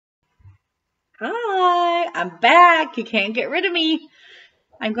Hi, I'm back. You can't get rid of me.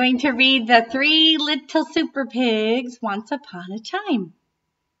 I'm going to read the Three Little Super Pigs Once Upon a Time.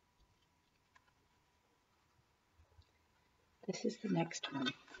 This is the next one.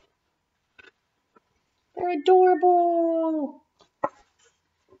 They're adorable.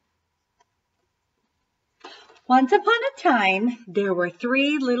 Once upon a time, there were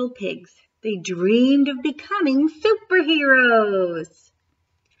three little pigs. They dreamed of becoming superheroes.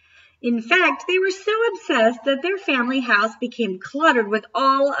 In fact, they were so obsessed that their family house became cluttered with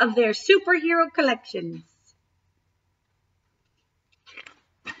all of their superhero collections.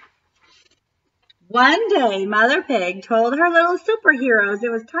 One day, Mother Pig told her little superheroes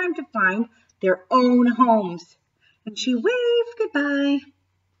it was time to find their own homes, and she waved goodbye.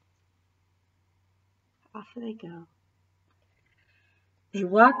 Off they go. They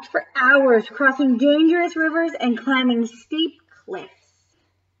walked for hours, crossing dangerous rivers and climbing steep cliffs.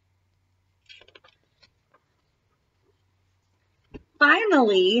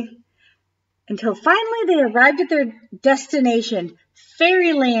 Until finally they arrived at their destination,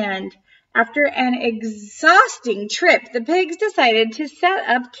 Fairyland. After an exhausting trip, the pigs decided to set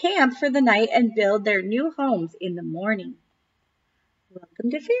up camp for the night and build their new homes in the morning.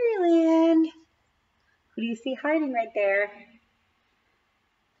 Welcome to Fairyland. Who do you see hiding right there?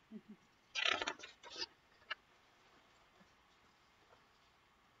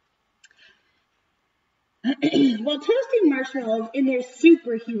 While toasting marshmallows in their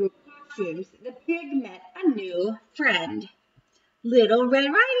superhero costumes, the pig met a new friend, Little Red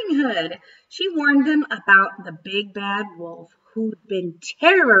Riding Hood. She warned them about the big bad wolf who'd been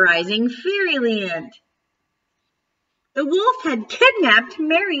terrorizing Fairyland. The wolf had kidnapped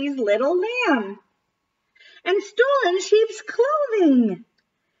Mary's little lamb and stolen sheep's clothing.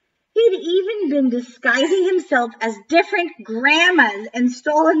 He'd even been disguising himself as different grandmas and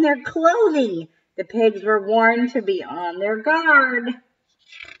stolen their clothing. The pigs were warned to be on their guard.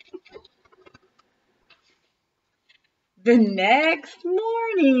 The next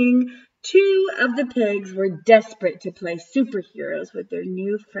morning, two of the pigs were desperate to play superheroes with their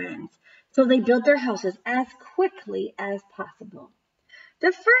new friends, so they built their houses as quickly as possible.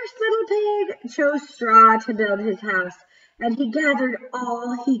 The first little pig chose straw to build his house, and he gathered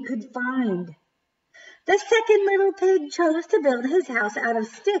all he could find. The second little pig chose to build his house out of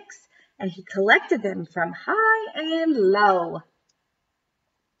sticks, and he collected them from high and low.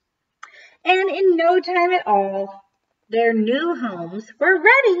 And in no time at all, their new homes were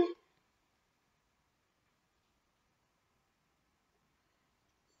ready.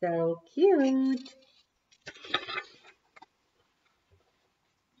 So cute.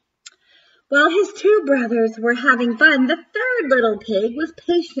 While his two brothers were having fun, the third little pig was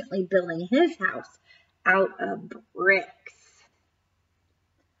patiently building his house out of bricks.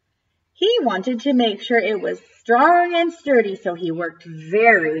 He wanted to make sure it was strong and sturdy, so he worked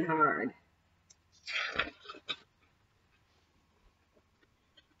very hard.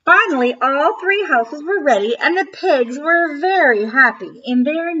 Finally, all three houses were ready, and the pigs were very happy in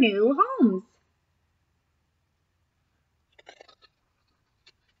their new homes.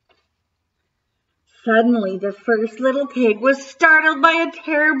 Suddenly, the first little pig was startled by a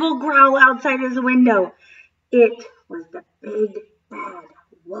terrible growl outside his window. It was the big bad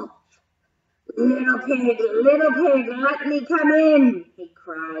wolf. Little pig, let me come in, he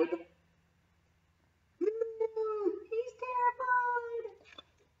cried. He's terrified.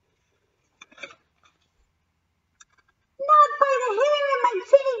 Not by the hair in my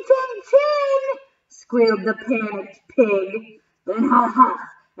chinny chin, squealed the panicked pig. Then I'll huff,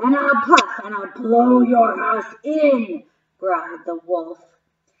 and I'll puff, and I'll blow your house in, growled the wolf.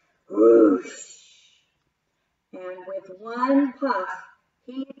 Whoosh! And with one puff,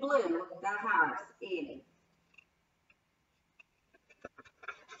 he blew the house in.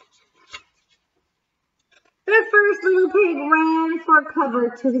 The first little pig ran for cover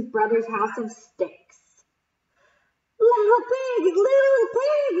to his brother's house of sticks. Little pig,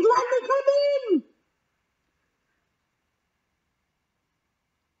 let me come in.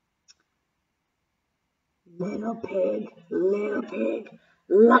 Little pig,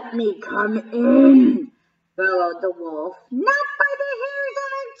 let me come in, bellowed the wolf. Not by the hairs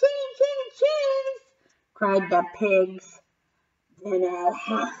on our chins, cried the pigs. Then I'll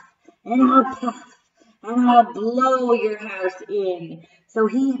huff, and I'll puff, and I'll blow your house in. So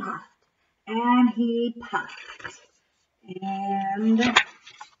he huffed, and he puffed, and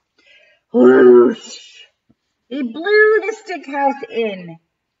whoosh! He blew the stick house in.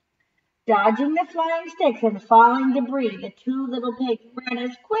 Dodging the flying sticks and falling debris, the two little pigs ran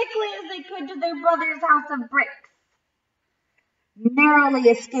as quickly as they could to their brother's house of bricks. narrowly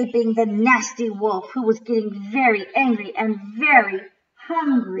escaping the nasty wolf who was getting very angry and very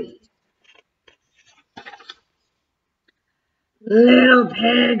hungry. Little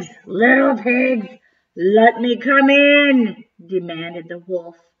pigs, let me come in, demanded the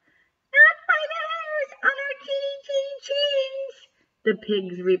wolf. Not by the hairs on our teeny, teeny chins, the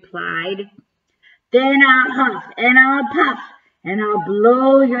pigs replied. Then I'll huff and I'll puff and I'll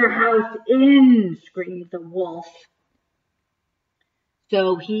blow your house in, screamed the wolf.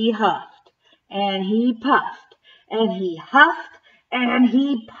 So he huffed and he puffed and he huffed and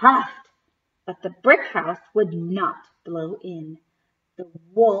he puffed, but the brick house would not blow in. The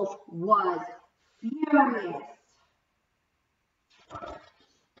wolf was furious.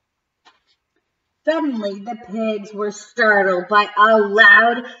 Suddenly the pigs were startled by a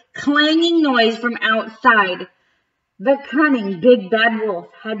loud clanging noise from outside. The cunning big bad wolf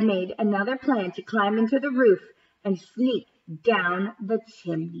had made another plan to climb into the roof and sneak down the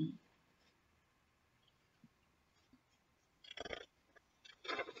chimney.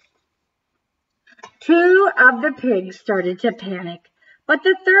 Two of the pigs started to panic, but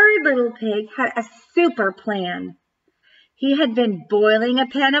the third little pig had a super plan. He had been boiling a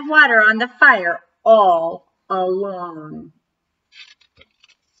pan of water on the fire all along.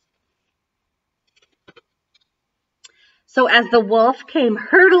 So as the wolf came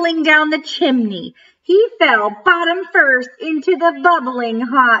hurtling down the chimney, he fell bottom first into the bubbling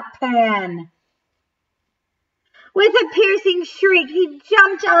hot pan. With a piercing shriek, he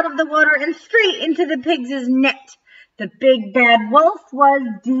jumped out of the water and straight into the pigs' net. The big bad wolf was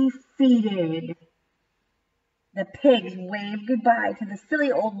defeated. The pigs waved goodbye to the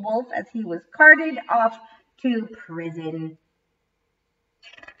silly old wolf as he was carted off to prison.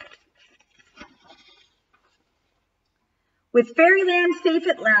 With fairyland safe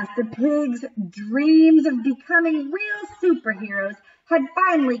at last, the pigs' dreams of becoming real superheroes had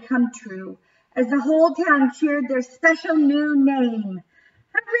finally come true, as the whole town cheered their special new name.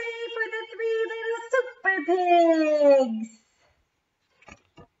 Hooray for the 3 little super pigs!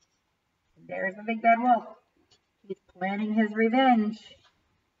 There's the big bad wolf. He's planning his revenge.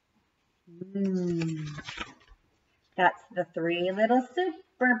 That's the 3 little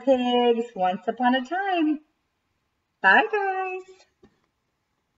super pigs once upon a time. Bye, guys.